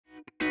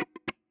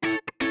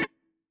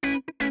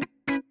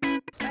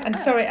And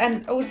sorry,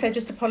 and also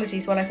just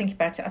apologies while I think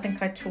about it. I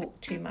think I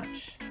talk too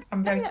much.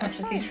 I'm very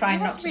consciously trying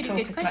not to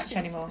talk as much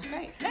anymore. That's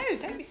great. No,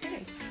 don't be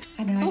silly.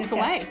 I know. Talk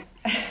away.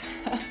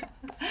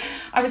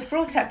 I was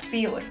brought up to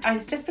be.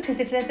 It's just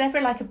because if there's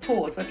ever like a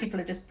pause where people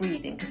are just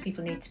breathing because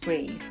people need to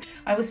breathe,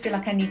 I always feel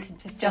like I need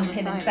to jump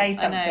in and say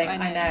something.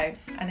 I know,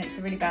 and it's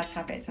a really bad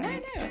habit. I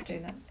need to stop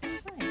doing that. It's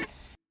fine.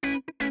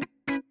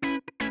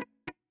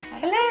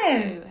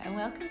 Hello, and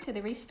welcome to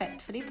the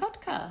Respectfully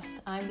podcast.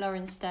 I'm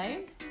Lauren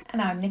Stone.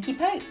 And I'm Nikki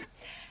Pope.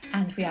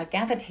 And we are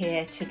gathered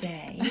here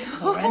today,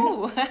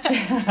 Lauren,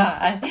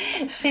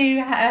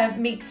 to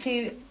meet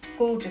two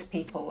gorgeous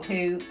people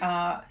who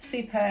are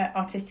super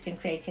artistic and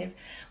creative.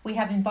 We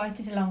have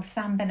invited along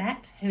Sam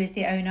Burnett, who is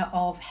the owner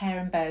of Hair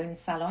and Bone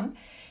Salon.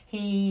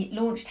 He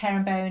launched Hair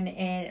and Bone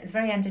at the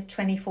very end of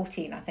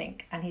 2014, I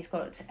think, and he's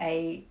got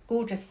a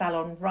gorgeous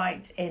salon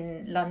right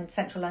in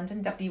central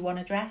London, W1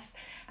 address,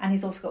 and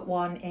he's also got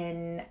one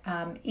in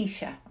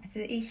Esher. Is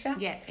it Esher?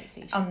 Yeah, it's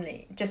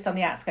Esher. Just on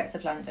the outskirts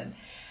of London.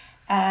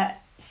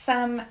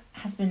 Sam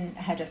has been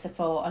a hairdresser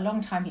for a long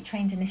time. He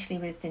trained initially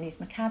with Denise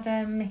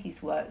McAdam.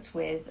 He's worked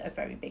with a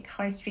very big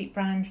high street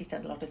brand. He's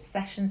done a lot of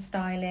session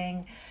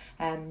styling,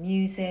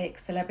 music,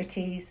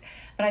 celebrities.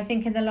 But I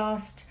think in the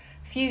last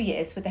few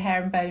years with the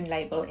Hair and Bone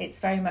label, it's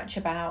very much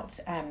about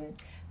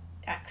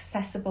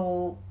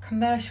accessible,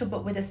 commercial,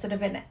 but with a sort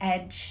of an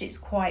edge. It's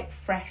quite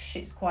fresh.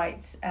 It's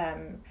quite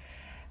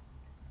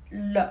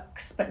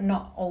luxe, but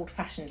not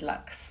old-fashioned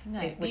luxe.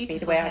 No, it would be the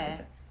beautiful way hair. I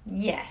describe.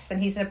 Yes,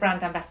 and he's a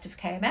brand ambassador for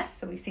KMS,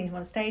 so we've seen him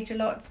on stage a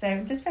lot,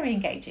 so just very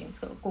engaging. He's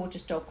got a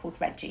gorgeous dog called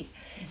Reggie,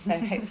 so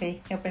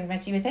hopefully he'll bring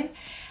Reggie with him.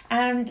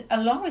 And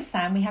along with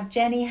Sam, we have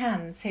Jenny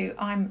Hans, who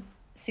I'm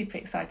super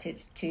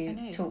excited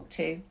to talk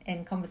to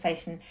in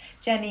conversation.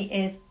 Jenny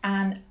is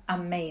an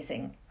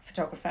amazing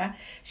photographer.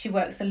 She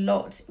works a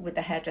lot with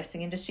the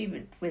hairdressing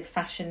industry, with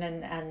fashion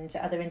and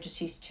other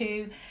industries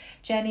too.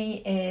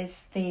 Jenny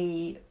is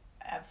the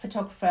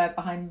photographer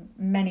behind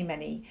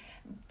many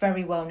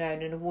very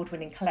well-known and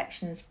award-winning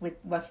collections, with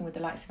working with the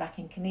likes of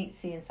Akin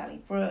Kanitsi and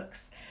Sally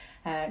Brooks,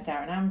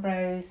 Darren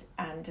Ambrose,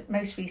 and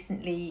most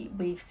recently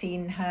we've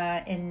seen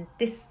her in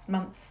this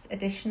month's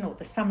edition, or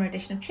the summer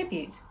edition of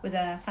Tribute, with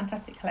a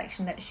fantastic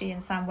collection that she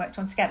and Sam worked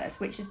on together,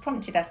 which has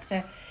prompted us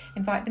to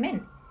invite them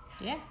in.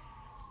 Yeah.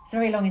 It's a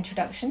very long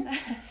introduction.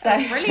 So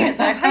brilliant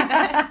though.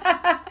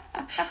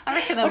 I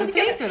reckon they'll be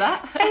pleased with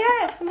that.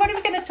 Yeah, what are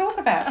we going to talk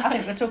about? I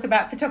think we'll talk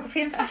about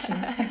photography and fashion.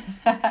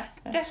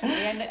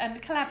 Definitely,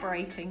 and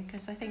collaborating,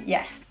 because I think...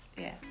 Yes.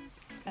 Yeah,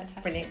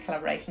 fantastic. Brilliant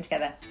collaboration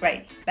together.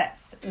 Great,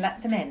 let's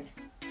let them in.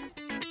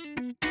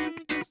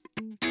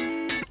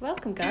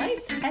 Welcome,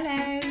 guys.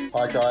 Hello.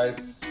 Hi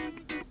guys.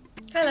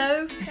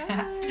 Hello.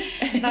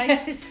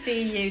 Nice to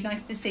see you.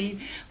 Nice to see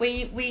you.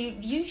 We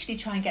usually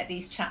try and get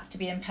these chats to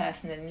be in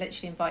person and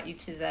literally invite you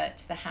to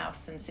the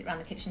house and sit around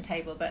the kitchen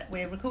table, but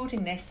we're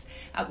recording this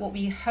at what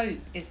we hope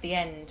is the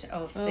end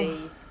of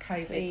the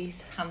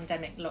COVID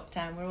pandemic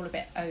lockdown. We're all a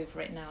bit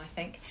over it now, I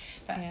think,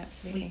 but yeah,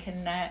 absolutely.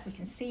 we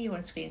can see you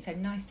on screen, so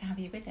nice to have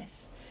you with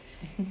us.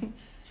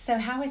 So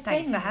how are things?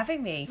 Thanks for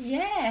having me.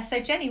 Yeah, so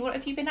Jenny, what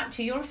have you been up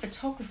to? You're a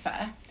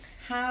photographer.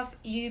 Have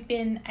you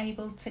been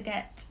able to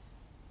get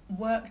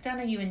work done?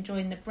 Are you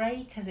enjoying the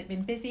break? Has it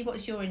been busy?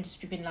 What's your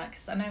industry been like?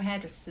 'Cause I know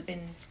hairdressers have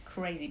been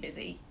crazy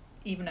busy,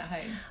 even at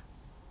home.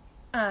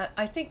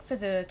 I think for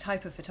the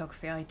type of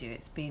photography I do,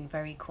 it's been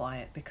very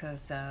quiet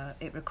because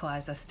it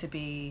requires us to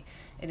be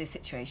in a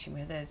situation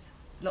where there's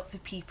lots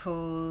of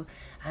people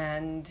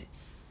and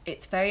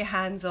it's very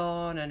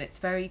hands-on and it's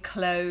very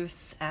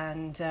close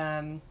and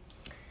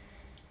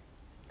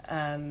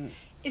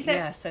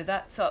so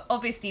that's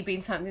obviously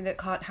been something that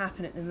can't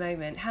happen at the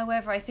moment.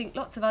 However, I think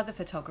lots of other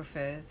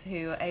photographers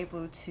who are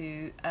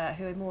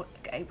more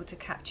able to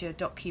capture,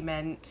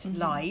 document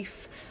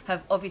life,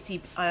 have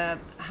obviously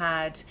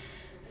had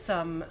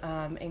some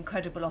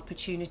incredible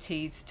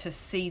opportunities to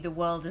see the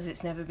world as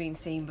it's never been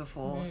seen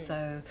before.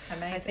 So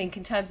amazing. I think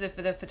in terms of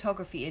the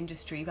photography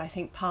industry, I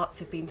think parts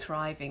have been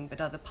thriving, but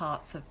other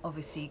parts have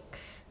obviously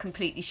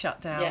completely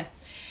shut down. Yeah.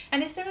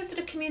 And is there a sort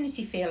of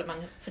community feel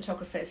among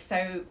photographers?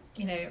 So,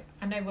 I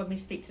know when we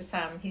speak to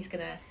Sam, he's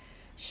going to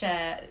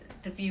share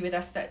the view with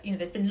us that,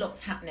 there's been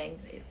lots happening,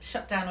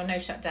 shutdown or no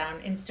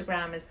shutdown.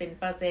 Instagram has been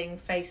buzzing,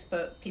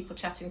 Facebook, people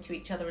chatting to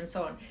each other and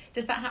so on.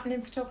 Does that happen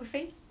in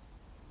photography?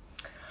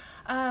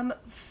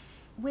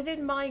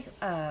 Within my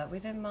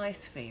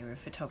sphere of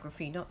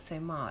photography, not so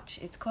much.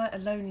 It's quite a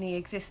lonely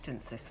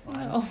existence, this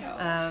one.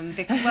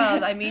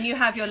 You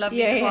have your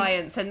lovely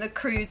clients and the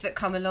crews that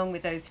come along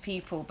with those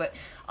people, but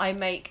I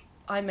make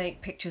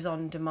pictures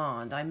on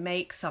demand. I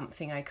make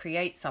something, I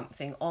create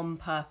something on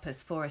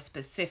purpose for a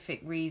specific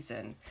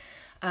reason.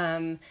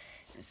 So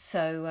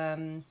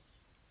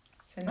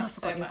not I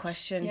forgot your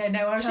question. Yeah,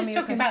 no, I was just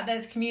talking about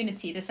the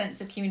community, the sense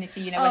of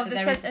community, whether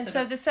there is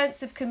the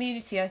sense of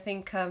community, I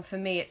think for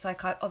me, it's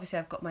like, obviously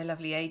I've got my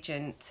lovely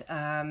agent,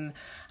 and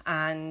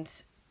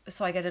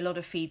so I get a lot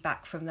of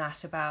feedback from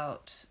that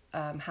about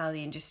how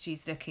the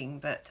industry's looking,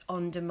 but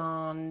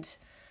on-demand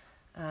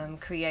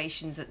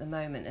creations at the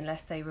moment,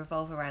 unless they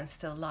revolve around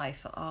still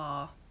life,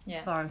 are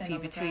far and few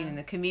between, and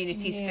the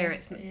community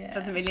spirits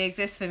doesn't really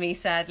exist for me,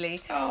 sadly.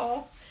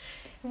 Oh,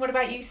 and what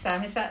about you,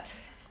 Sam?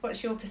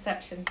 What's your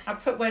perception? I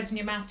put words in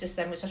your mouth just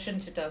then, which I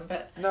shouldn't have done,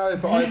 but... No,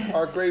 but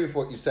I agree with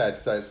what you said,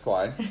 so it's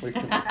fine. We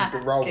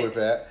can roll with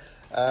it.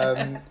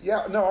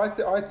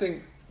 I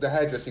think the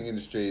hairdressing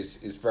industry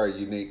is very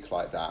unique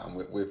like that, and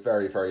we're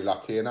very, very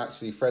lucky. And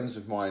actually, friends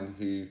of mine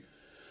who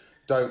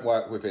don't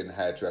work within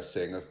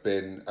hairdressing have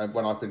been, and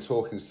when I've been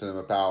talking to them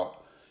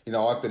about,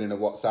 I've been in a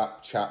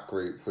WhatsApp chat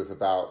group with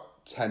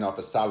about 10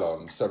 other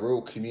salons, so we're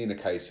all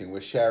communicating, we're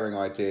sharing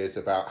ideas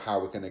about how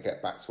we're going to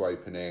get back to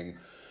opening.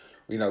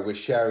 We're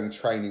sharing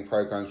training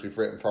programs we've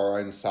written for our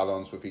own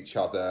salons with each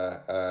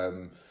other.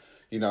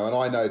 And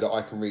I know that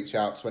I can reach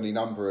out to any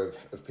number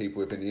of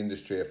people within the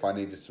industry if I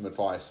needed some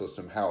advice or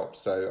some help.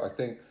 So I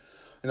think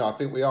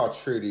we are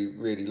truly,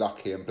 really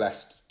lucky and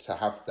blessed to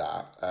have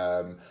that.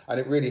 And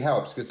it really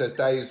helps because there's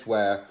days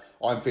where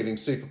I'm feeling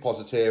super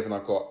positive and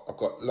I've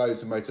got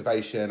loads of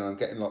motivation and I'm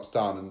getting lots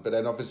done. But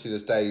then obviously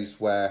there's days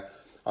where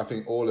I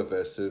think all of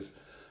us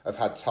have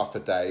had tougher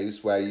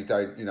days where you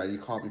don't, you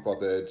can't be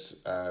bothered.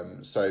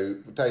 So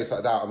days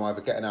like that, I'm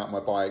either getting out on my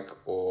bike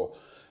or,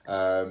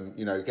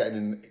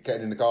 getting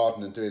in the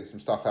garden and doing some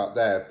stuff out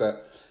there.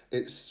 But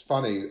it's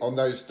funny, on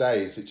those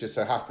days, it just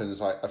so happens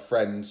like a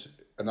friend,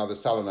 another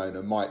salon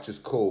owner might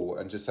just call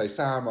and just say,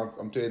 Sam,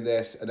 I'm doing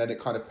this. And then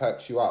it kind of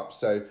perks you up.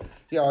 So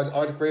yeah,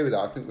 I'd agree with that.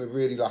 I think we're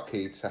really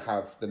lucky to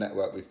have the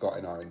network we've got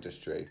in our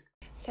industry.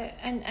 So,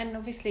 and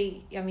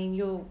obviously, I mean,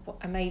 your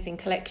amazing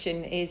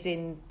collection is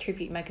in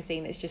Tribute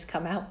magazine that's just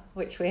come out,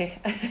 which we're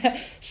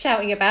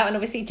shouting about. And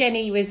obviously,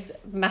 Jenny was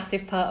a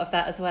massive part of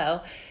that as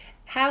well.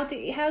 How do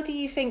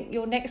you think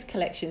your next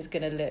collection is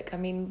going to look? I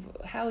mean,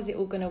 how is it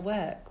all going to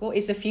work? What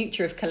is the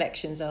future of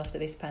collections after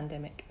this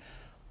pandemic?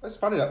 It's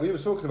funny that we were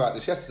talking about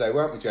this yesterday,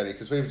 weren't we, Jenny?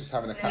 Because we were just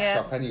having a catch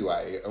up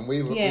anyway, and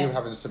we were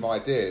having some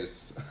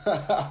ideas.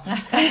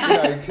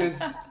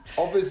 Because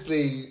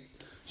obviously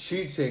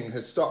shooting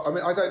has stopped. I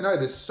mean, I don't know.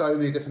 There's so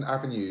many different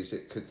avenues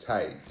it could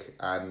take,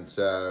 and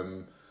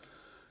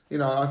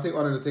I think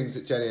one of the things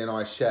that Jenny and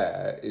I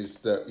share is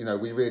that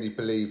we really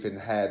believe in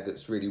hair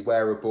that's really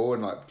wearable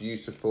and like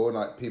beautiful and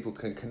like people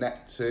can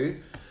connect to.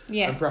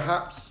 Yeah. And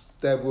perhaps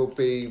there will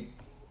be.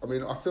 I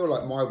mean, I feel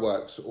like my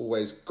work's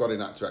always gone in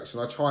that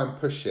direction. I try and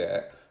push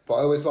it, but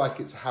I always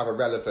like it to have a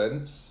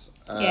relevance.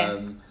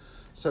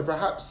 So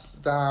perhaps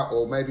that,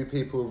 or maybe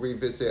people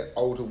revisit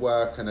older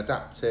work and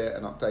adapt it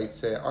and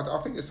update it.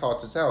 I think it's hard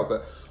to tell,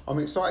 but I'm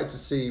excited to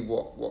see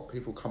what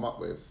people come up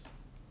with.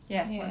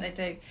 Yeah, what they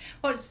do.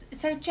 Well,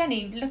 so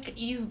Jenny, look,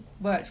 you've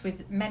worked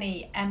with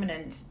many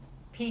eminent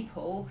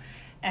people,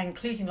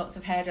 including lots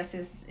of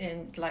hairdressers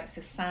in the likes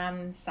of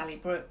Sam, Sally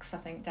Brooks, I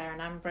think Darren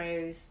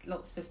Ambrose,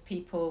 lots of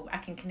people,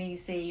 Akin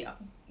Kanisi.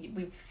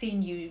 We've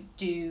seen you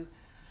do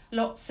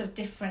lots of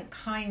different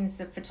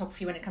kinds of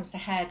photography when it comes to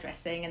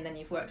hairdressing, and then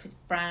you've worked with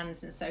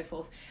brands and so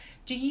forth.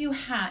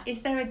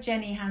 Is there a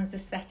Jenny Hands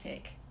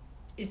aesthetic?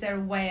 Is there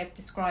a way of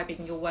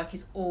describing your work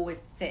is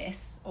always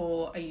this,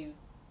 or are you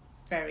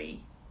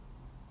very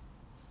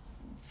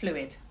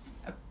fluid,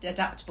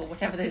 adaptable,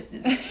 whatever is the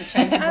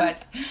chosen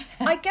word?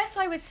 I guess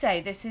I would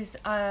say this is,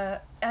 this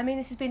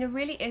has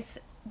been it's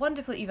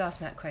wonderful that you've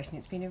asked me that question.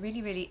 It's been a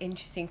really, really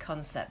interesting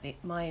concept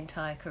my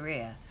entire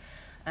career.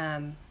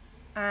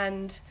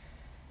 And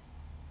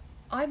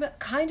I'm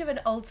kind of an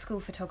old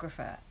school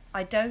photographer.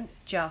 I don't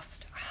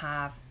just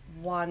have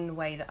one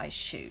way that I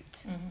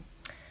shoot.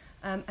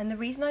 Mm-hmm. And the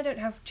reason I don't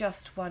have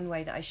just one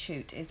way that I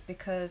shoot is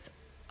because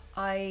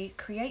I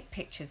create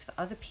pictures for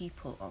other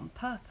people on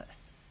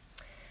purpose.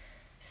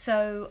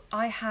 So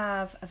I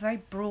have a very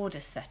broad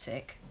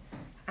aesthetic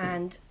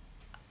and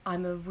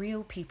I'm a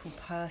real people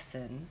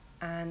person.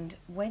 And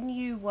when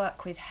you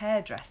work with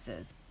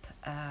hairdressers,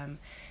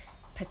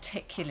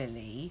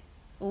 particularly,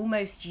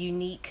 almost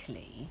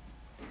uniquely,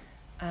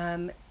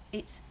 they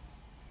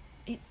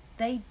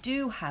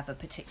do have a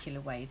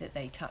particular way that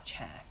they touch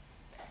hair.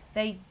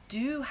 They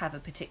do have a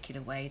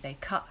particular way they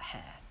cut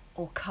hair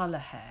or colour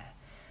hair.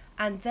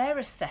 And their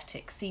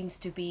aesthetic seems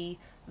to be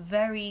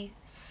very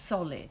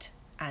solid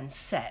and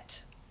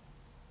set.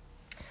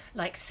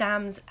 Like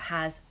Sam's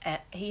has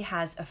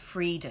a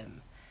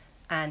freedom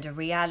and a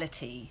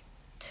reality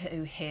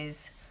to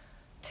his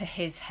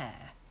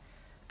hair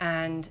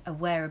and a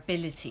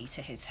wearability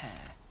to his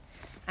hair.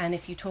 And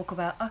if you talk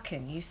about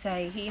Akin, you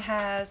say he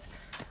has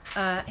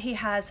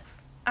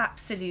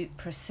absolute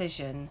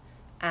precision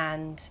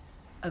and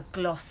a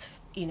gloss,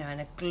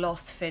 and a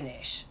gloss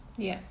finish.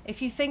 Yeah.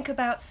 If you think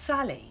about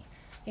Sally,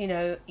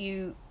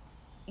 you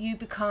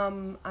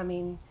become. I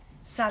mean,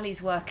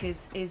 Sally's work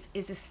is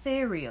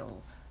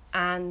ethereal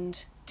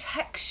and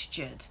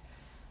textured,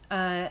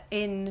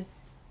 and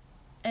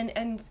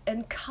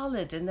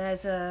coloured, and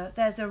there's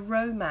a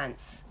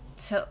romance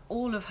to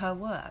all of her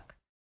work.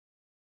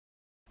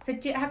 So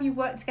have you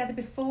worked together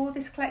before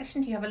this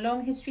collection? Do you have a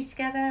long history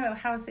together, or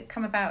how has it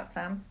come about,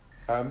 Sam?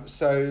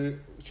 So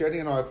Jenny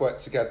and I have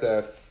worked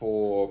together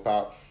for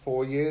about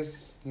 4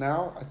 years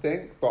now, I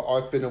think, but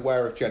I've been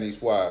aware of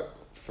Jenny's work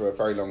for a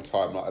very long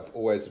time. Like, I've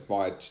always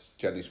admired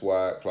Jenny's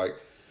work. Like,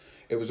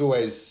 it was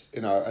always,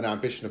 you know, an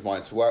ambition of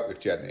mine to work with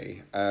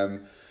Jenny.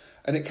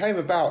 And it came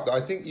about that I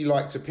think you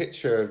liked a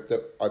picture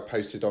that I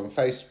posted on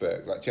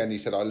Facebook. Like Jenny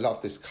said, I love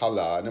this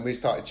colour. And then we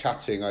started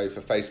chatting over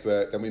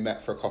Facebook. Then we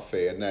met for a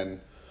coffee. And then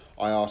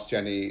I asked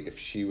Jenny if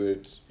she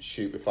would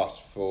shoot with us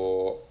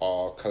for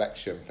our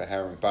collection for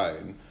Hair and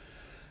Bone.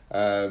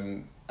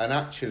 And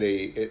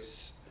actually,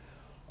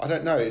 I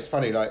don't know, it's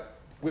funny, like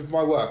with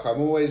my work, I'm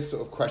always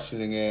sort of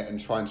questioning it and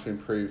trying to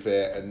improve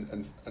it.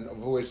 And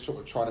I'm always sort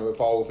of trying to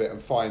evolve it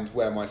and find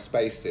where my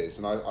space is.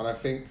 And I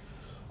think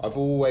I've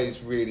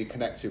always really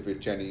connected with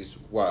Jenny's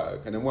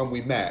work, and then when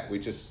we met,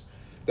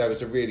 there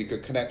was a really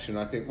good connection.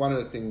 I think one of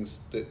the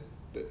things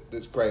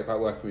that's great about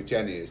working with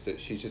Jenny is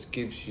that she just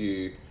gives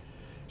you,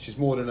 she's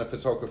more than a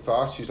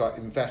photographer. She's like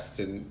invests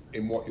in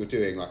what you're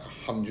doing, like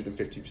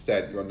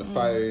 150%. You're on the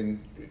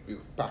phone,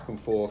 back and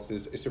forth.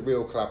 It's a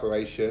real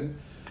collaboration.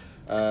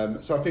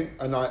 So I think,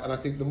 and I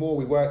think the more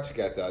we work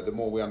together, the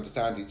more we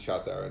understand each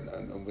other,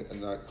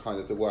 and kind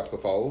of the work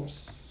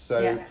evolves. So.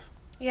 Yeah.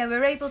 Yeah,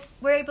 we're able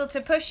to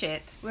push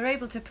it. We're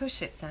able to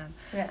push it, Sam.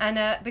 Yeah.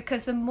 And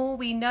because the more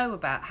we know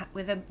about,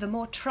 the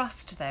more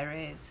trust there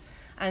is,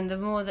 and the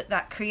more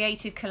that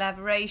creative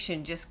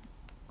collaboration just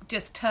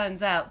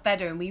turns out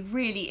better, and we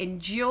really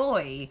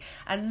enjoy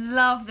and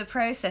love the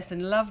process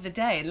and love the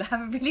day and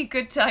have a really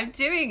good time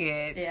doing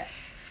it. Yeah.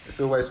 It's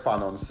always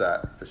fun on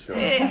set, for sure.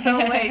 It's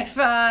always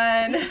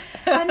fun.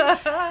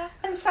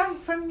 And Sam,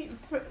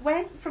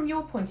 from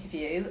your point of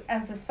view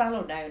as a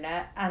salon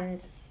owner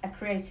and a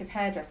creative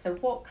hairdresser,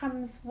 what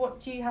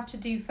do you have to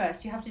do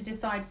first? You have to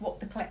decide what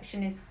the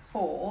collection is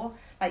for.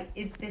 Like,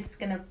 is this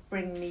going to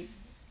bring me,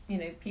 you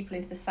know, people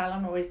into the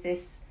salon, or is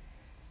this,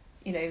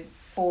 you know,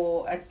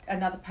 for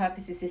another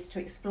purpose? Is this to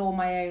explore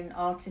my own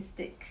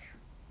artistic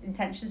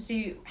intentions?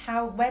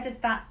 Where does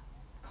that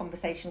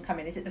conversation come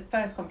in? Is it the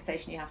first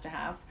conversation you have to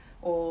have,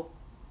 or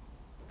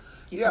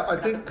I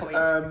think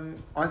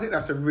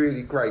that's a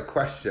really great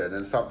question,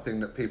 and something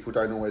that people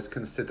don't always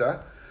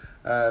consider.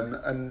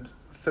 And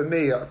for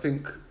me, I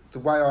think the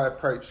way I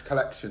approach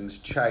collections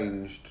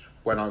changed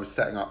when I was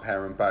setting up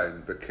Hair and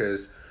Bone,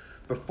 because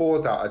before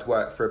that I'd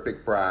worked for a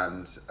big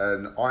brand,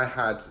 and I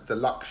had the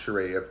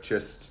luxury of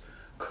just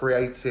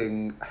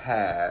creating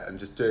hair and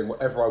just doing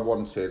whatever I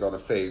wanted on a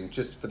theme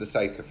just for the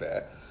sake of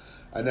it.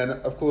 And then,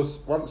 of course,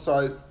 once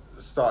I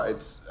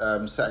started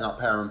setting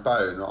up Hair and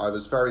Bone, I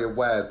was very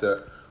aware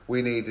that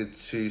we needed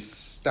to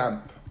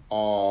stamp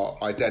our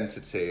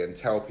identity and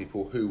tell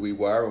people who we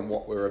were and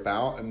what we're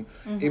about, and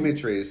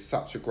imagery is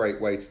such a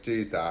great way to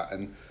do that.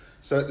 And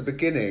so at the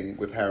beginning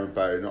with Hair and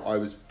Bone, I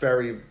was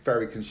very,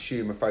 very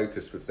consumer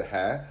focused with the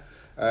hair,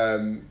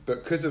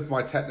 but because of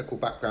my technical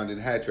background in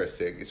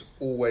hairdressing, it's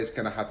always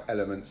going to have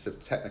elements of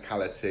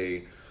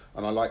technicality,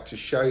 and I like to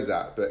show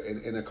that, but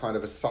in a kind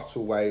of a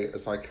subtle way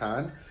as I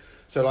can.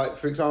 So, like,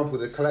 for example,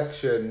 the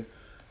collection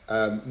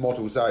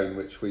Model Zone,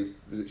 which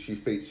you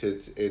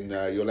featured in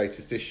your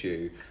latest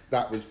issue,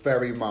 that was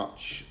very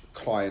much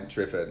client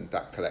driven,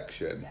 that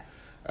collection.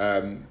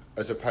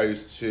 As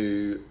opposed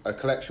to a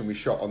collection we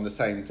shot on the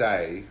same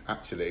day.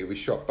 Actually, we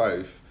shot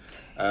both.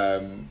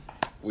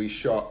 We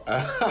shot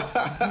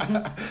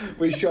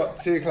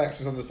two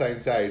collections on the same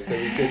day. So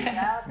we did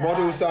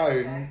Model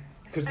Zone,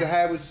 because the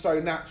hair was so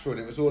natural,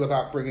 and it was all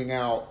about bringing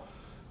out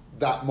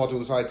that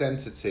model's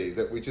identity,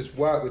 that we just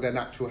worked with their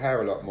natural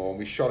hair a lot more, and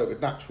we shot it with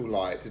natural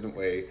light, didn't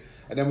we?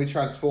 And then we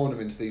transformed them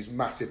into these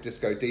massive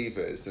disco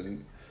divas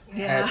and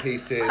hair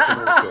pieces and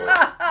all sorts.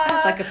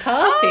 It's like a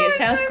party. It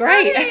sounds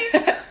great.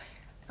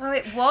 Oh,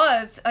 it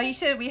was.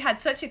 We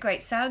had such a great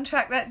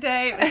soundtrack that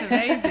day. It was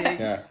amazing.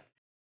 Yeah.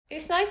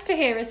 It's nice to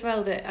hear as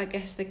well that I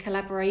guess the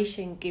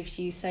collaboration gives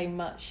you so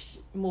much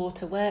more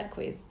to work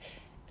with.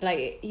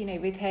 Like, you know,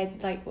 with hair,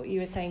 like what you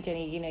were saying,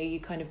 Jenny, you know,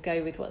 you kind of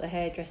go with what the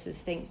hairdressers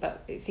think,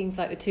 but it seems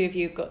like the two of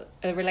you have got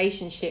a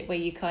relationship where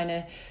you kind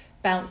of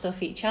bounce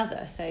off each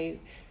other. So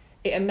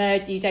it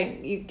emerged,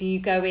 do you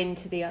go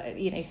into the,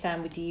 you know,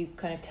 Sam, do you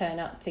kind of turn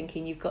up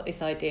thinking you've got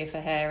this idea for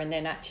hair, and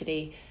then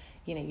actually,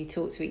 you know, you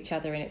talk to each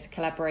other and it's a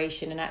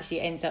collaboration, and actually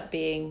it ends up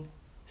being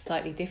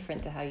slightly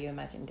different to how you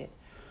imagined it?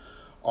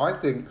 I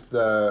think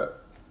the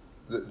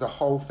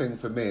whole thing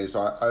for me is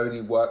I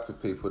only work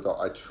with people that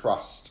I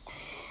trust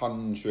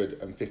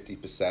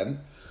 150%.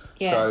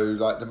 Yeah. So,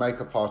 like, the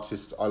makeup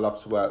artist I love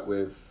to work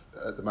with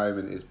at the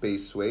moment is Bee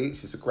Sweet.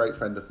 She's a great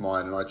friend of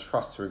mine, and I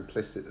trust her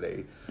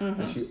implicitly.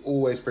 And she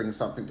always brings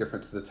something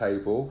different to the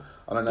table.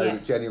 And I know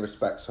that Jenny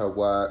respects her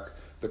work.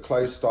 The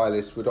clothes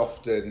stylist would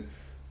often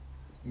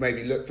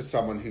maybe look for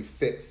someone who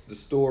fits the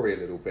story a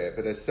little bit,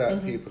 but there's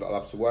certain people that I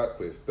love to work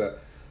with.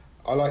 But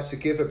I like to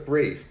give a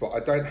brief, but I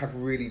don't have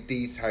really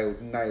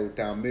detailed, nailed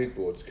down mood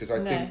boards, because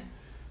I think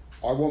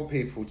I want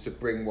people to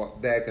bring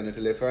what they're going to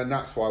deliver, and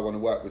that's why I want to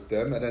work with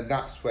them. And then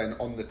that's when,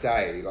 on the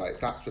day,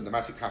 like, that's when the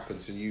magic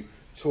happens, and you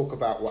talk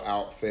about what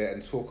outfit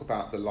and talk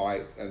about the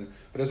light. But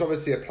there's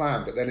obviously a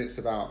plan, but then it's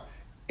about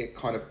it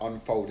kind of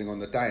unfolding on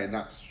the day, and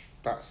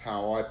that's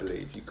how I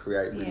believe you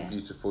create really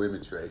beautiful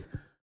imagery.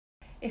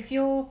 If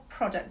your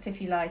product,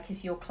 if you like,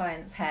 is your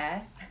client's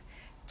hair,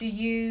 do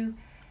you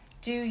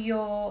do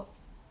your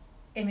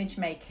image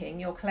making,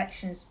 your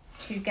collections,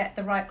 to get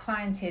the right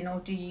client in, or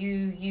do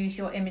you use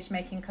your image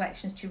making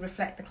collections to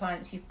reflect the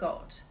clients you've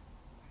got?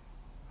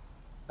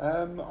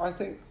 I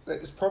think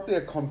that it's probably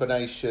a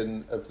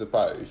combination of the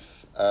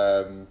both,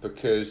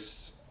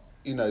 because,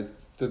 you know,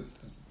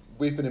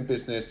 we've been in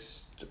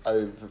business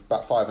over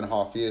about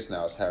 5.5 years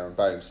now as Hair and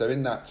Bone. So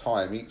in that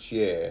time, each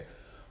year,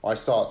 I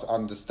start to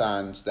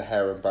understand the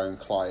Hair and Bone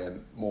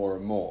client more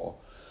and more.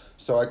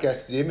 So I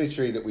guess the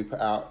imagery that we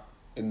put out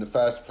in the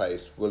first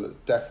place will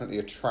definitely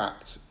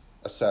attract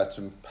a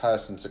certain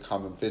person to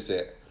come and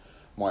visit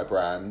my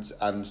brand,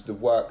 and the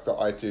work that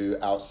I do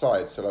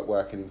outside, so like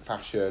working in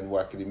fashion,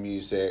 working in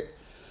music,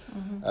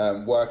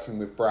 working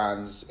with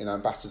brands in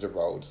ambassador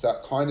roles,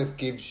 that kind of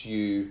gives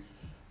you,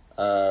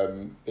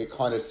 it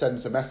kind of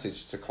sends a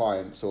message to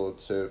clients or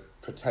to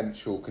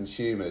potential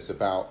consumers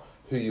about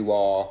who you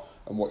are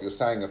and what you're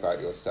saying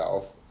about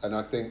yourself. And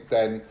I think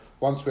then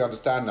once we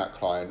understand that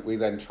client, we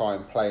then try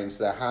and play into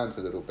their hands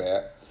a little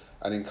bit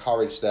and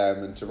encourage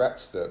them and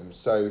direct them.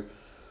 So,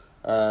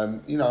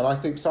 you know, and I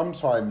think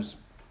sometimes,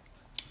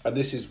 and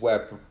this is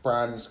where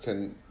brands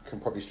can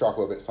probably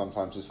struggle a bit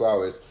sometimes as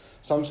well, is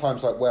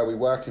sometimes like where we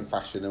work in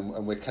fashion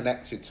and we're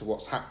connected to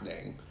what's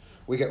happening,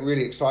 we get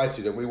really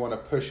excited and we want to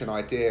push an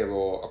idea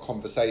or a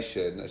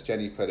conversation, as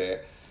Jenny put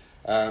it,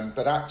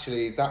 but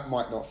actually that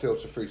might not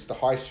filter through to the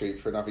high street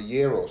for another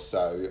year or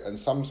so, and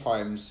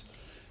sometimes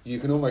you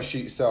can almost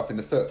shoot yourself in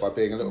the foot by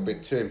being a little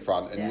bit too in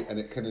front, and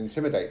it can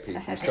intimidate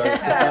people. So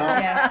it's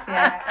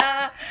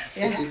about,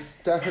 it's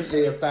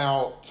definitely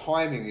about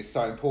timing is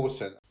so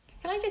important.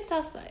 Can I just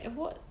ask,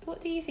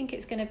 what do you think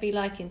it's going to be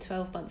like in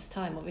 12 months'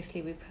 time?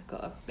 Obviously, we've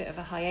got a bit of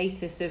a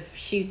hiatus of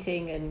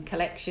shooting and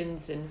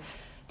collections, and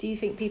do you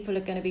think people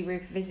are going to be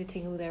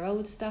revisiting all their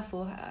old stuff?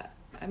 Or,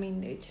 I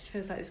mean, it just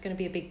feels like there's going to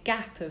be a big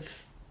gap of,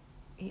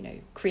 you know,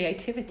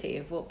 creativity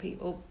of what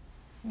people,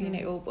 you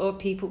know, or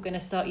people going to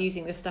start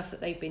using the stuff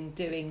that they've been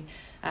doing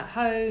at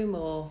home,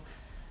 or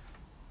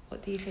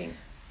what do you think?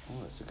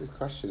 Oh, that's a good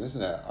question,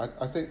 isn't it?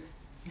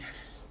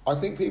 I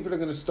think people are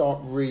going to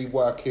start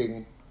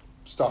reworking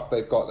stuff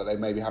they've got that they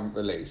maybe haven't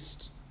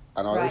released,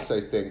 and I also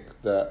think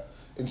that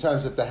in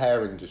terms of the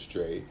hair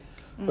industry,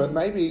 but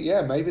maybe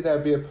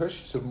there'll be a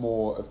push to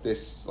more of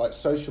this, like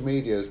social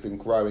media has been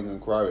growing and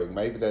growing,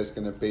 maybe there's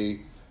going to be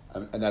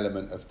an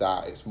element of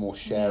that, it's more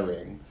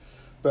sharing,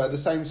 but at the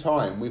same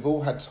time we've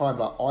all had time,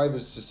 like I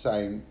was just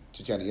saying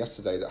to Jenny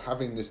yesterday, that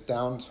having this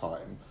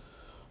downtime,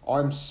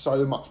 I'm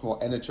so much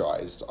more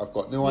energized, I've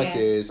got new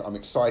ideas, I'm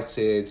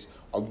excited,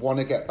 I want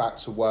to get back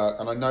to work,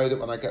 and I know that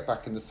when I get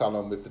back in the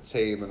salon with the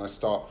team and I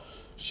start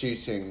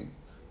shooting,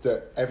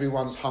 that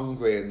everyone's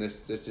hungry and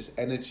there's this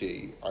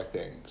energy, I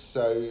think.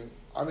 So,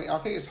 I mean, I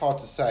think it's hard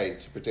to say,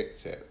 to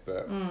predict it,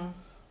 but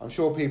I'm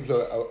sure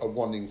people are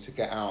wanting to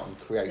get out and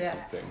create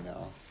something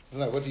now. I don't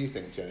know, what do you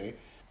think, Jenny?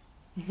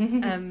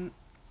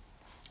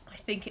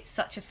 I think it's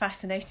such a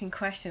fascinating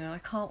question, and I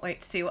can't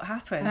wait to see what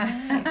happens.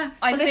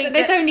 I think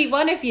there's only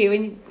one of you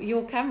in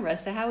your camera,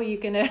 so how are you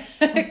going to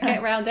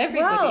get around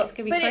everybody? Well, it's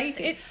going to be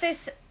crazy. It's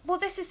this. Well,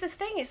 this is the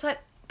thing. It's like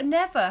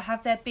never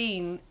have there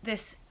been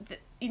this,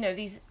 you know,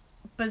 these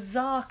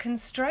bizarre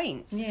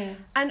constraints. Yeah.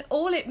 And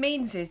all it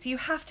means is you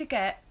have to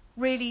get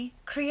really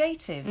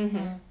creative.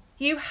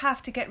 You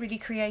have to get really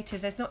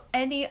creative. There's not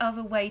any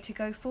other way to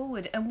go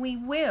forward, and we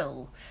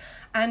will.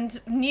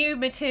 And new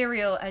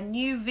material and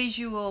new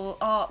visual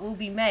art will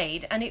be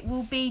made, and it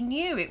will be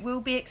new, it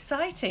will be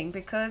exciting,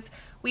 because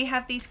we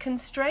have these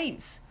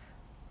constraints.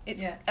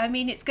 I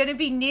mean, it's going to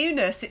be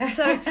newness, it's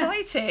so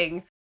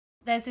exciting.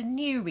 There's a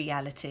new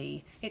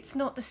reality, it's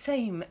not the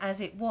same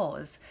as it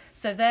was,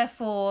 so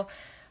therefore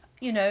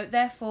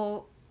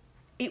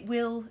it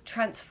will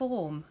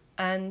transform,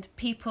 and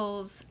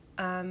people's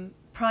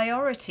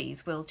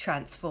priorities will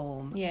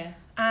transform.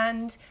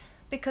 And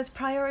because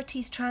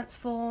priorities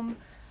transform,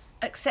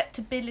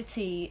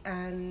 acceptability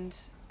and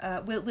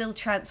will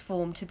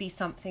transform to be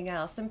something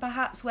else. And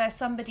perhaps where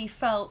somebody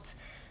felt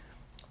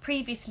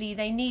previously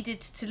they needed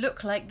to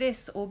look like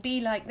this or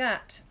be like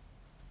that,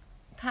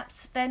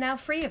 perhaps they're now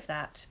free of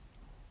that,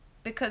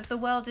 because the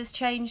world has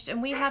changed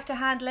and we have to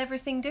handle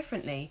everything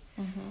differently.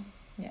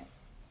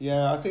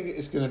 Yeah, I think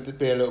it's going to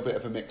be a little bit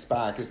of a mixed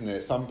bag, isn't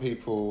it? Some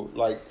people,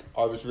 like,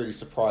 I was really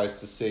surprised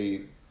to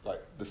see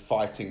like the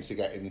fighting to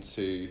get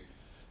into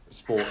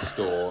sports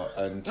store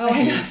and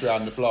queues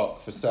around the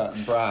block for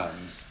certain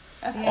brands.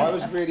 I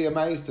was really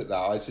amazed at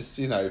that. I just,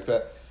 you know,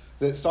 but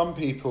that some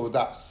people,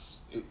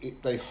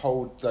 they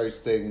hold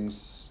those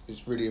things,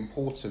 it's really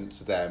important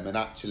to them, and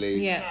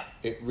actually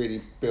it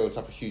really builds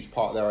up a huge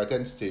part of their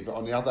identity. But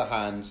on the other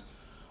hand,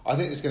 I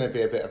think it's going to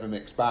be a bit of a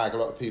mixed bag. A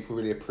lot of people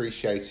really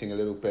appreciating a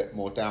little bit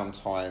more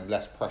downtime,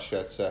 less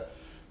pressure to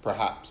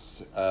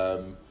perhaps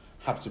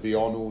have to be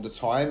on all the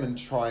time, and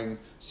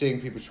seeing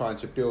people trying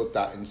to build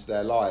that into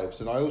their lives.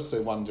 And I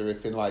also wonder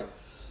if in like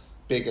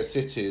bigger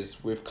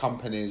cities with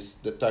companies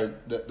that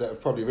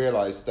have probably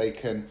realised their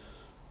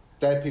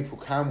people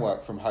can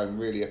work from home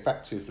really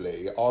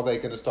effectively, are they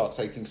going to start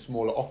taking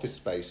smaller office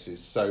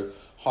spaces? So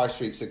high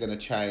streets are going to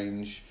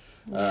change,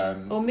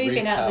 Or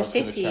moving out of the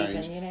city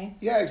even, you know.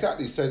 Yeah,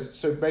 exactly.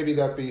 So maybe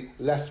there'll be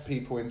less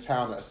people in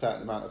town at a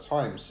certain amount of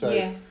time.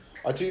 So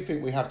I do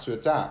think we have to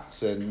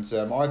adapt, and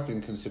I've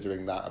been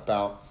considering that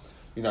about,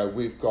 you know,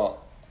 we've got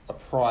a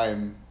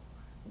prime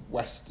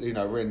West, you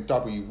know, we're in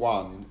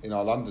W1 in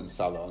our London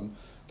salon,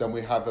 then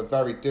we have a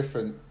very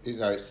different, you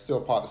know, it's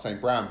still part of the same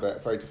brand, but a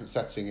very different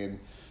setting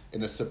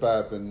in a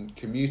suburban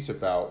commuter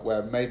belt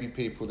where maybe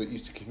people that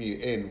used to commute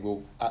in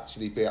will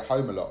actually be at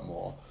home a lot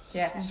more.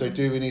 Yeah. So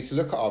do we need to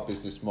look at our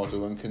business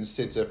model and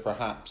consider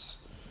perhaps,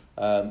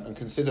 and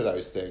consider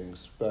those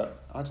things?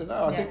 But I don't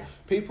know, I think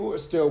people are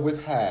still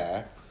with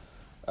hair,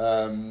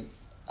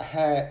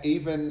 hair,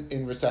 even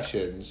in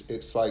recessions,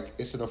 it's like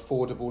it's an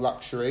affordable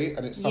luxury,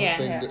 and it's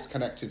something that's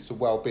connected to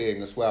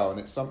well-being as well, and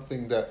it's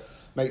something that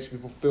makes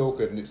people feel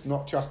good, and it's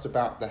not just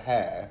about the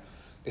hair,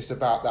 it's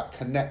about that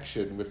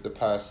connection with the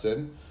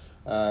person.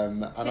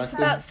 And it's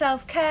about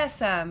self-care,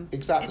 Sam.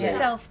 Exactly. It's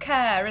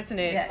self-care, isn't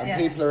it? And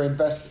people are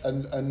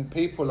and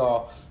people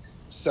are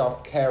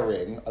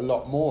self-caring a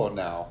lot more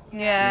now.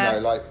 Yeah. You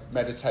know, like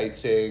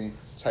meditating,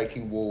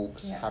 taking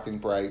walks, having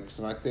breaks,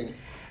 and I think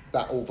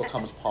that all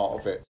becomes part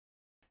of it.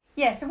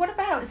 Yeah, so what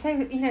about,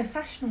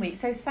 Fashion Week?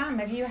 So Sam,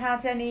 have you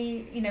had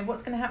any,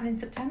 what's going to happen in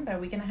September? Are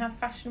we going to have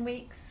Fashion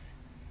Weeks?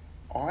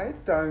 I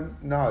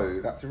don't know.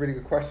 That's a really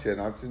good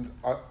question.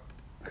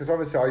 Because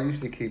obviously I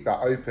usually keep that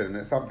open, and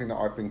it's something that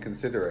I've been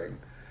considering.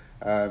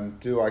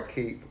 Do I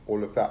keep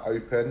all of that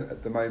open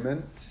at the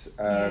moment?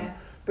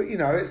 But,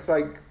 it's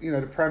like,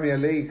 the Premier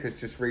League has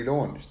just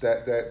relaunched.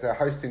 They're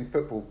hosting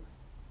football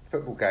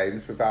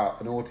games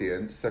without an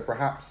audience, so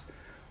perhaps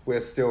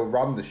we'll still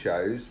run the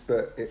shows,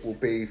 but it will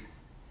be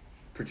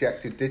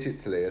projected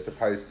digitally as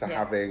opposed to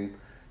having,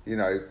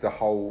 the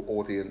whole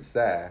audience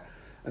there.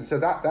 And so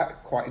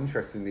that quite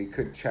interestingly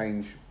could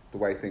change the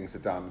way things are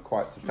done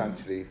quite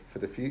substantially for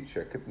the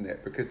future, couldn't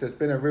it? Because there's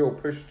been a real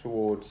push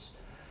towards,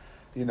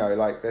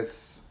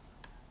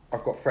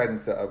 I've got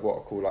friends that are what I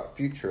call like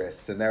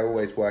futurists, and they're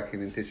always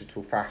working in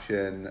digital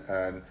fashion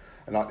and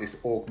like this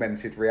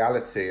augmented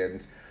reality,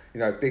 and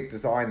big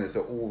designers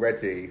are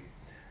already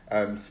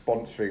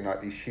sponsoring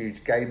like these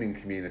huge gaming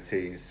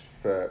communities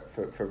for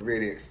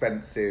really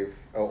expensive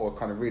or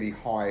kind of really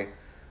high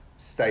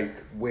stake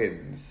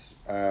wins.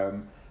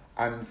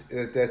 And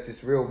there's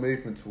this real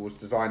movement towards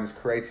designers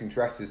creating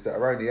dresses that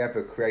are only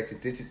ever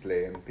created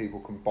digitally, and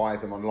people can buy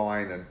them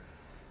online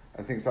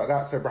and things like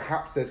that. So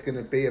perhaps there's going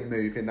to be a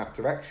move in that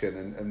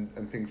direction,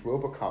 and things will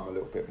become a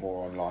little bit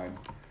more online.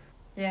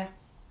 Yeah.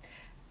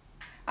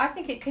 I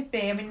think it could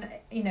be. I mean,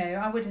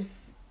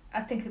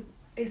 I think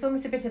it's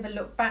almost a bit of a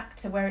look back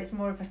to where it's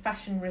more of a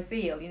fashion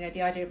reveal,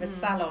 the idea of a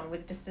salon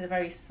with just a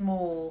very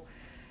small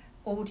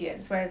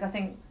audience, whereas I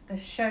think the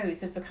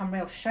shows have become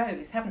real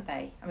shows, haven't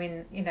they? I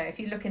mean, if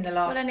you look in the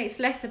last... Well, and it's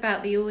less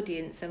about the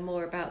audience and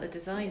more about the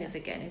designers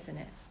again, isn't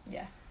it?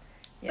 Yeah.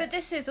 But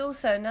this is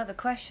also another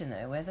question,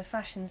 though, whether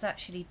fashion's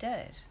actually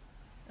dead.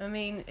 I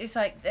mean, it's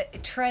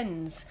like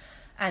trends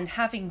and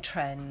having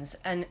trends,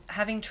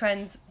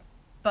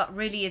 but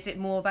really is it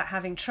more about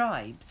having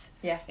tribes?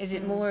 Yeah. Is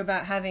it more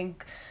about having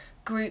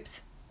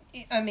groups?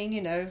 I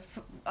mean,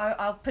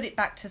 I'll put it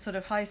back to sort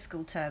of high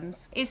school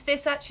terms. Is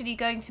this actually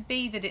going to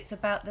be that it's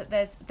about that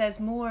there's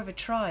more of a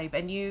tribe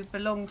and you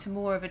belong to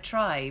more of a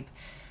tribe?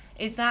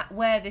 Is that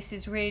where this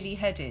is really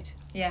headed?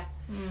 Yeah.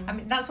 I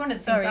mean, that's one of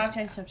the things... Sorry, I've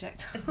changed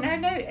subject. No,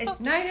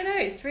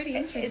 it's really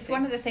interesting. It's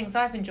one of the things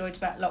I've enjoyed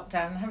about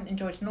lockdown. I haven't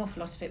enjoyed an awful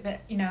lot of it, but,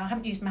 I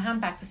haven't used my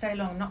handbag for so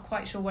long, I'm not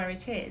quite sure where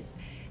it is.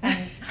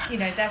 And,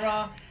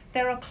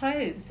 there are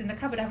clothes in the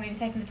cupboard I haven't even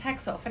taken the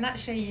tags off, and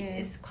actually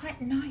it's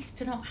quite nice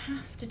to not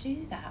have to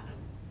do that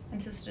and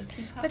to sort of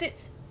keep up.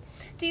 But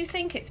do you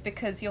think it's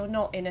because you're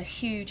not in a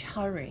huge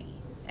hurry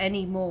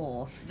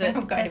anymore? That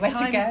I've got anywhere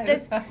to go.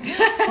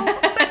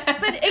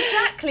 But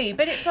exactly.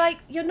 But it's like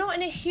you're not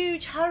in a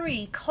huge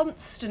hurry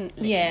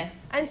constantly. Yeah.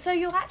 And so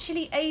you're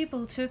actually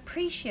able to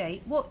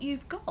appreciate what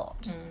you've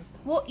got,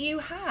 what you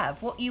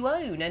have, what you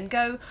own, and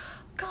go,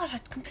 God,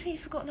 I'd completely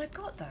forgotten I'd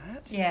got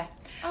that. Yeah.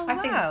 Oh, I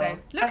think so.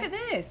 Look at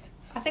this.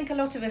 I think a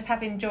lot of us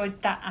have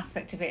enjoyed that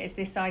aspect of it, is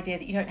this idea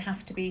that you don't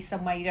have to be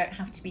somewhere, you don't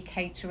have to be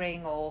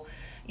catering or,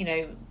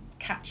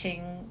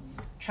 catching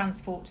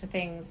transport to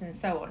things and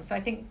so on. So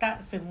I think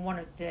that's been one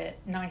of the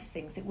nice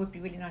things. It would be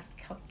really nice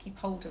to keep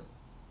hold of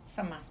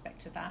some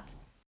aspect of that.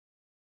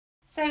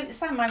 So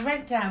Sam, I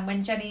wrote down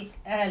when Jenny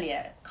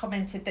earlier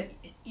commented that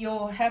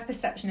her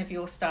perception of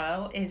your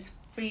style is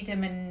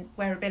freedom and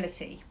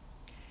wearability,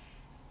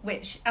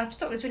 which I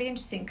thought was really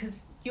interesting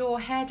because your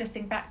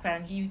hairdressing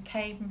background, you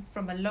came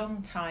from a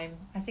long time.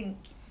 I think,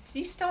 did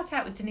you start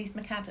out with Denise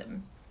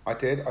McAdam? I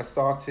did. I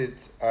started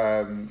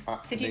at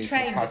Did Denise you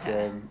train McAdam. with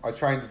her? I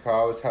trained with her.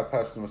 I was her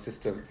personal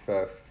assistant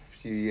for a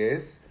few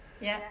years.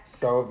 Yeah.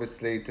 So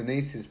obviously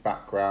Denise's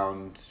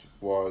background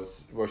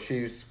was,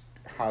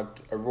 had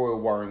a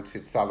royal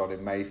warranted salon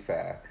in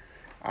Mayfair,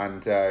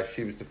 and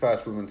she was the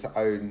first woman to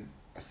own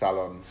a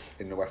salon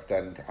in the West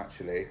End,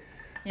 actually.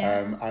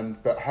 Yeah.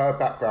 But her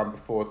background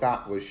before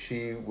that was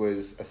she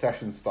was a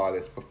session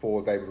stylist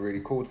before they were really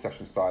called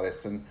session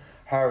stylists, and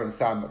her and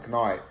Sam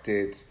McKnight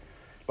did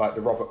like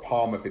the Robert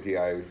Palmer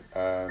video,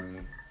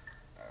 and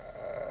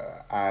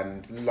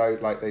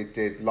they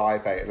did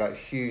Live Aid, like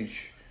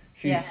huge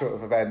sort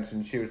of events,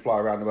 and she would fly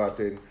around the world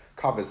doing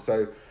covers.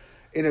 So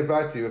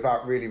inadvertently,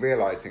 without really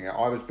realising it,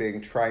 I was being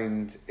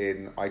trained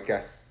in, I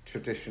guess,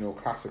 traditional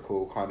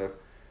classical kind of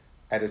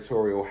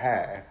editorial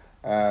hair.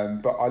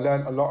 But I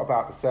learned a lot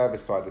about the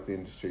service side of the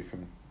industry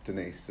from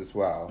Denise as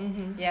well.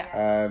 Mm-hmm. Yeah.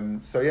 I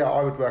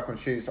would work on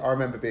shoots. I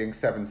remember being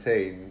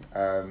 17,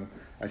 and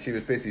she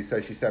was busy,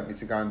 so she sent me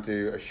to go and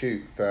do a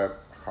shoot for,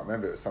 I can't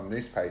remember, it was some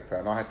newspaper,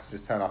 and I had to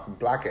just turn up and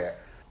blag it.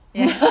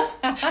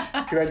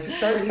 Yeah. She went, just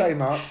don't say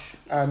much,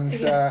 and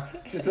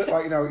just look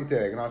like you know what you're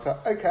doing. And I was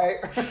like, okay.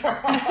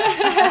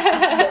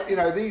 But, you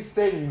know, these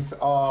things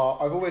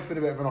are, I've always been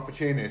a bit of an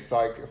opportunist.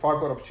 Like, if I've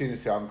got an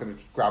opportunity, I'm going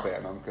to grab it,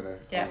 and I'm going to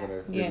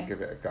really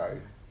give it a go.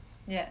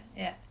 Yeah.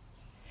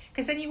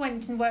 Because then you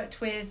went and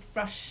worked with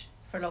Rush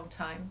for a long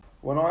time.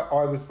 When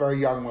I was very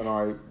young when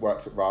I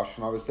worked at Rush,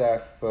 and I was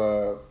there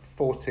for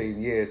 14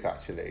 years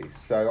actually.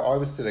 So I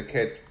was still a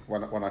kid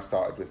when I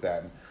started with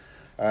them,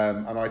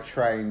 and I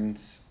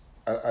trained,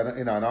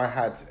 and I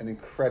had an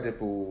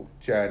incredible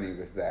journey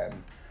with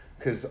them,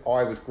 because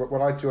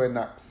when I joined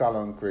that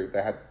salon group,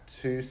 they had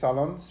 3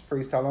 salons,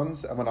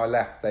 and when I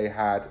left, they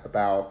had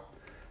about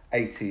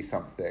 80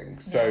 something.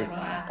 So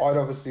wow. I'd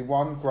obviously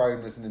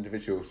grown as an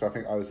individual. So I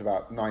think I was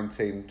about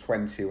 19,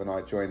 20 when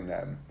I joined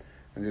them,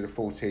 and did a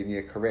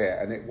 14-year career,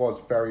 and it was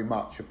very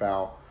much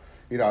about,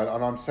 you know,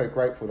 and I'm so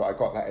grateful that I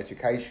got that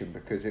education,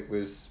 because it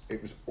was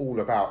all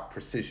about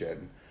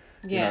precision.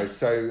 Yeah. You know,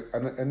 so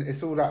and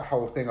it's all that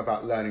whole thing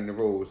about learning the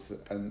rules,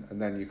 and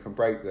then you can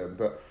break them.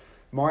 But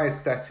my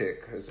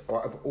aesthetic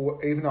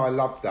even though I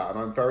loved that, and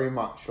I'm very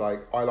much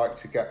like, I want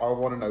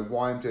to know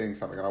why I'm doing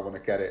something, and I want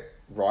to get it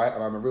right,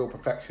 and I'm a real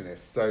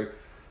perfectionist. So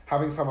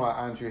having someone like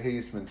Andrew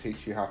Heisman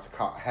teach you how to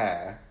cut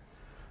hair,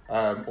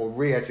 or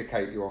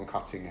re-educate you on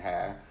cutting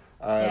hair,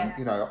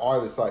 you know, I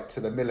was like to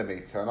the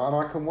millimetre, and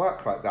I can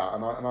work like that,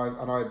 and I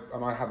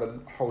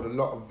hold a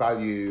lot of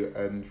value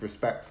and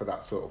respect for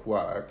that sort of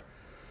work.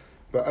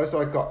 But as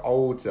I got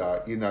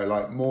older, you know,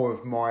 like more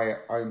of my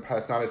own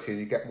personality, and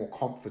you get more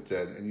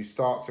confident, and you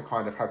start to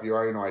kind of have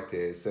your own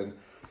ideas, and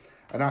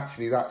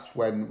actually that's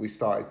when we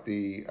started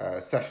the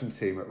session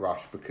team at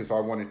Rush, because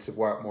I wanted to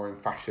work more in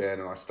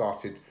fashion, and I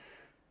started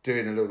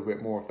doing a little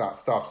bit more of that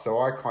stuff. So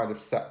I kind of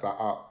set that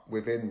up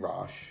within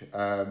Rush.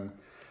 And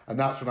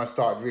that's when I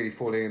started really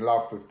falling in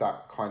love with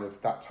that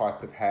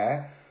type of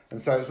hair.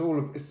 And so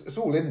it's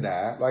all in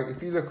there. Like,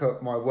 if you look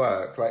at my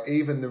work, like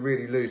even the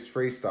really loose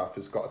free stuff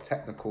has got a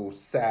technical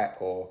set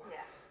or,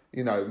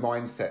 you know,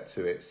 mindset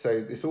to it.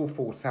 So it's all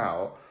thought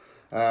out.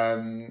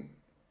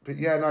 But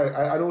yeah, no,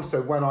 and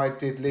also when I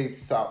did leave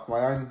to set up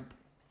my own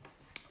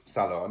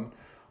salon,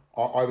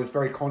 I was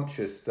very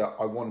conscious that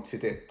I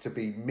wanted it to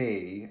be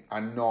me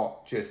and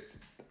not just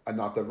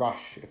another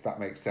Rush, if that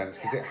makes sense,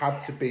 because it had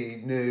to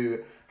be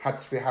new, had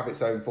to have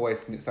its own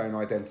voice and its own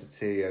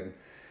identity, and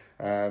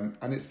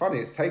it's funny,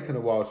 it's taken a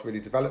while to really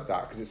develop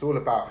that, because it's all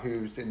about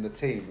who's in the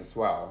team as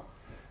well.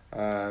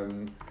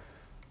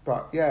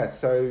 But yeah,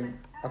 so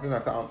I don't know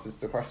if that answers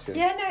the question.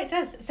 Yeah, no, it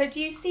does. So do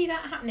you see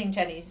that happening,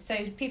 Jenny? So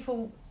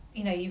people,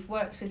 you know, you've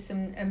worked with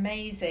some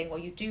amazing, or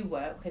you do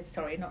work with,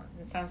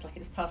 it sounds like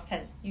it's past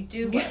tense, you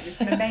do work with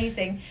some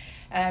amazing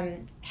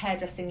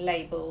hairdressing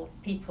label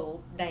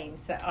people,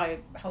 names that I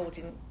hold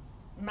in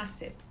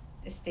massive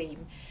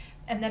esteem.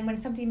 And then when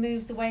somebody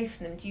moves away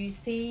from them, do you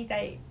see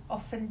they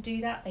often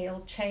do that? They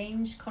all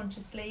change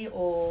consciously,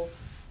 or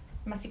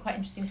it must be quite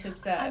interesting to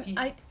observe.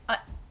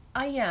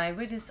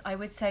 I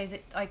would say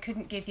that I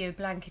couldn't give you a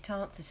blanket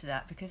answer to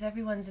that, because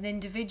everyone's an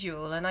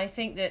individual, and I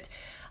think that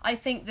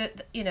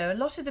you know, a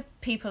lot of the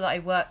people that I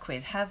work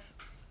with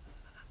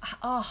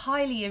are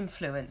highly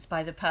influenced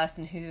by the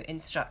person who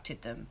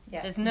instructed them.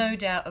 Yeah. There's no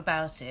doubt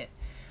about it.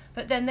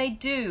 But then they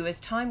do,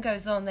 as time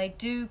goes on, they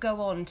do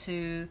go on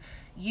to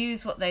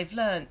use what they've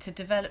learnt to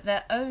develop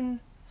their own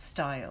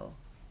style.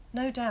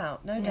 No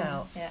doubt.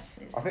 Yeah.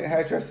 I think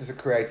hairdressers are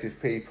creative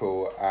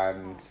people,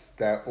 and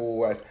they're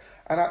always...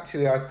 And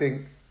actually, I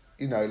think,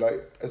 you know,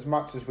 like, as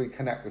much as we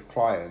connect with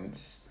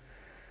clients,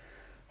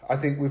 I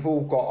think we've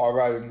all got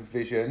our own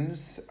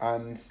visions,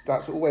 and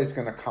that's always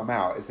going to come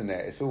out, isn't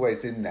it? It's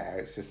always in there.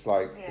 It's just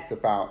like, it's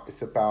about,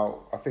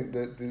 I think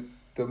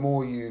the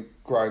more you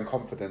grow in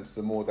confidence,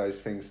 the more those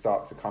things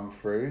start to come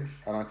through.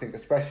 And I think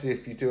especially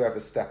if you do ever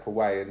step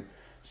away and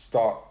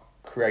start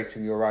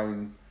creating your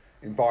own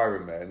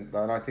environment,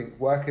 and I think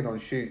working on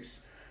shoots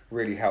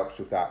really helps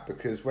with that,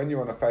 because when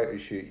you're on a photo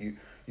shoot,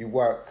 you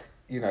work,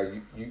 you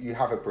know, you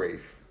have a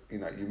brief, you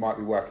know, you might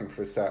be working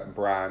for a certain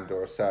brand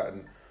or a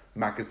certain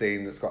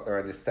magazine that's got their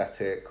own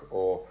aesthetic,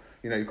 or,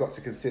 you know, you've got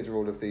to consider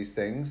all of these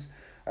things.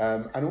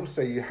 And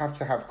also you have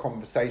to have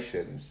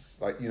conversations,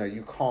 like, you know,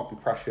 you can't be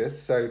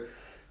precious. So,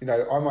 you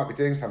know, I might be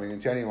doing something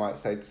and Jenny might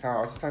say,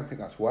 Sal, I just don't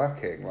think that's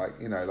working. Like,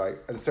 you know, like,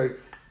 and so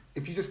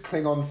if you just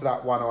cling on to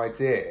that one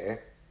idea,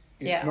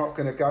 it's not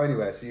going to go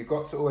anywhere. So you've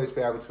got to always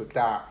be able to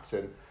adapt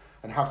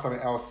and have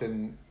something else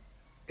in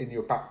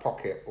your back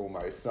pocket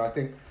almost. And I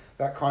think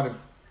that kind of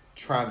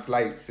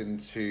translates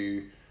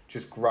into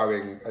just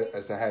growing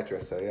as a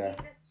hairdresser. Yeah.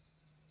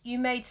 You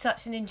made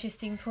such an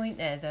interesting point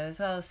there, though, as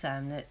well,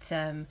 Sam, that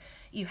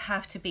you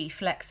have to be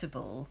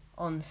flexible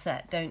on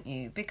set, don't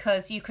you?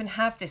 Because you can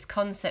have this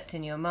concept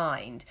in your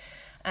mind,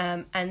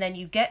 and then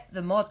you get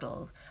the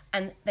model,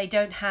 and they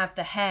don't have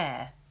the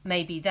hair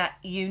maybe that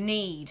you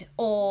need,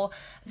 or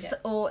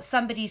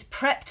somebody's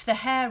prepped the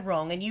hair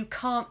wrong and you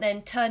can't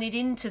then turn it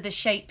into the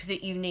shape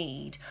that you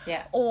need,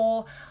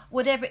 or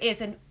whatever it is.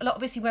 And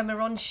obviously when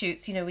we're on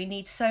shoots, you know, we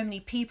need so many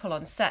people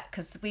on set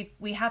because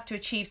we have to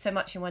achieve so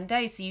much in one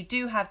day, so you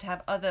do have to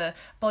have other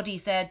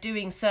bodies there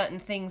doing certain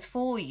things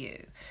for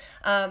you,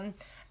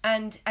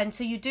 and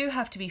so you do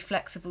have to be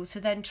flexible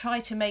to then try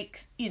to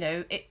make, you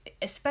know,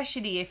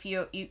 especially if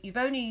you've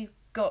only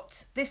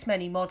got this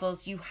many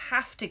models, you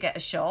have to get a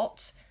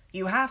shot.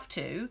 You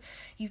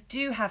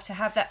do have to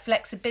have that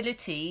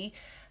flexibility,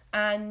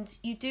 and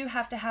you do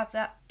have to have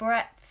that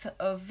breadth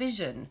of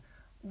vision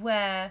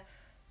where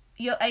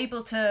you're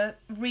able to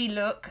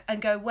relook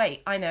and go,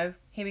 wait, I know,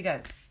 here we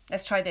go,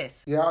 let's try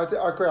this. Yeah, I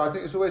agree. I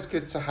think it's always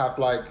good to have,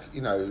 like,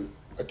 you know,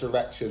 a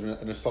direction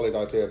and a solid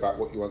idea about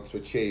what you want to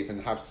achieve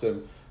and have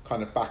some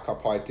kind of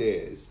backup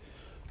ideas.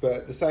 But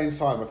at the same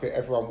time, I think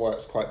everyone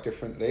works quite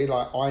differently.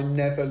 Like, I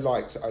never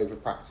like to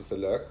over-practice a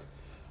look.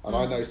 And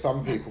I know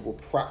some people will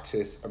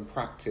practice and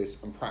practice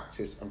and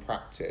practice and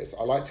practice.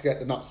 I like to get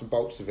the nuts and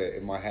bolts of it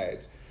in my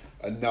head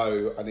and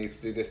know I need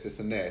to do this, this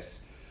and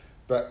this.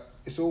 But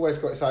it's always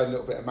got its own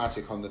little bit of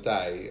magic on the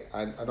day.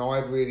 And I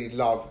really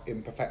love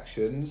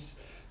imperfections.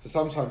 So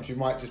sometimes you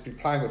might just be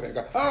playing with it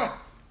and go,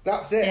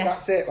 that's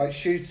it, like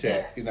shoot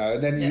it, you know,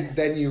 and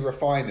then you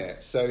refine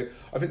it. So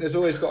I think there's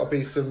always got to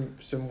be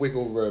some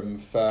wiggle room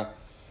for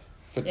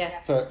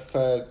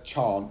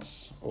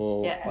chance,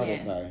 or I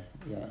don't know.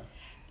 Yeah.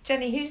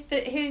 Jenny, who's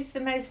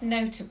the most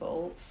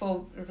notable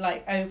for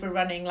like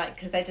overrunning, like,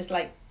 because they're just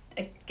like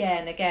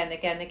again?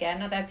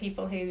 Are there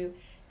people who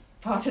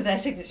part of their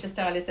signature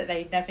style is that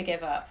they never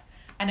give up?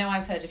 I know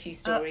I've heard a few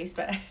stories,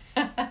 but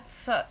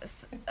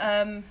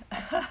name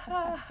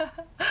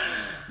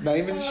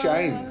and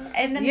shame.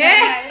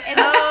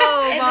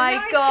 Oh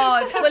my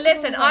God! Well,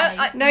 listen,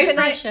 no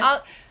pressure.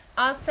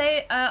 I'll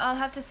say. I'll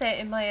have to say it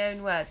in my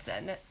own words.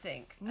 Then let's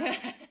think.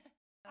 I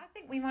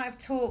think we might have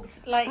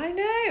talked like. I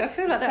know. I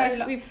feel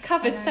like we've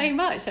covered so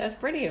much. That's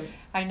brilliant.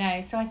 I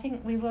know. So I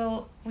think we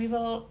will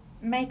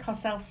make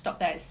ourselves stop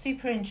there. It's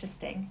super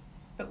interesting,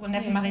 but we'll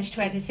never manage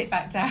to edit it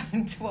back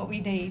down to what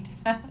we need.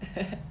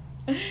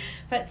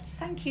 But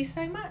thank you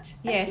so much.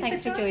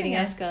 Thanks for joining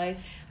us,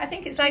 guys. I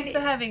think it's thanks for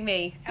having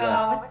me.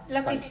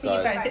 Lovely to see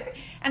you both.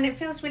 And it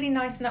feels really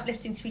nice and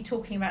uplifting to be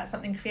talking about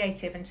something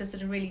creative and to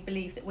sort of really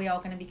believe that we are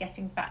going to be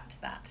getting back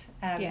to that.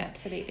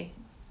 Absolutely.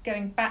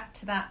 Going back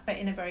to that, but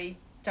in a very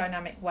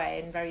dynamic way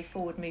and very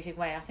forward-moving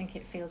way. I think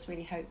it feels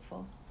really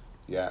hopeful.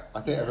 Yeah,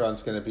 I think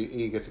everyone's going to be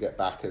eager to get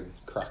back and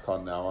crack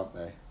on now, aren't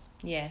they?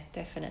 Yeah,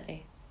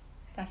 definitely.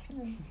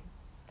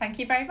 Thank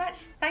you very much.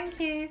 Thank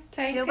you.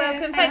 You're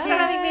welcome. Thanks for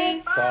having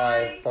me.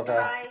 Bye.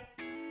 Bye.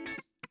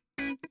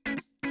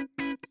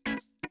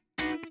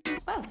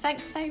 Well,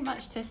 thanks so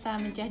much to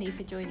Sam and Jenny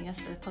for joining us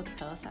for the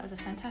podcast. That was a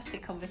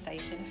fantastic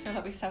conversation. I feel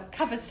like we've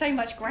covered so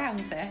much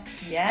ground there.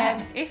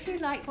 Yeah. If you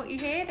like what you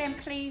hear, then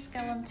please go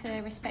on to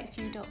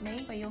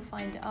respectyou.me, where you'll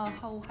find our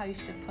whole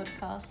host of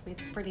podcasts with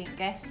brilliant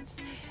guests.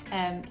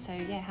 So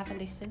have a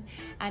listen.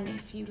 And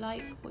if you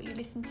like what you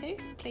listen to,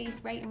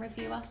 please rate and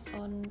review us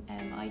on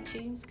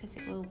iTunes, because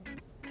it will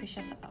push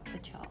us up the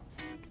charts.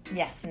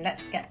 Yes, and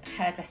let's get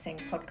Hairdressing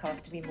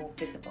Podcast to be more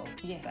visible.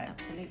 Yes,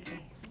 absolutely.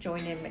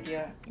 Join in with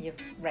your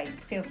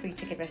rates. Feel free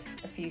to give us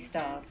a few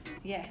stars.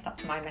 Yeah,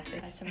 that's my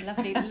message. And some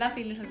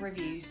lovely little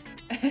reviews.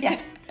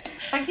 Yes.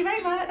 Thank you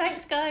very much.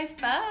 Thanks, guys.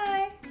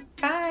 Bye.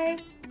 Bye.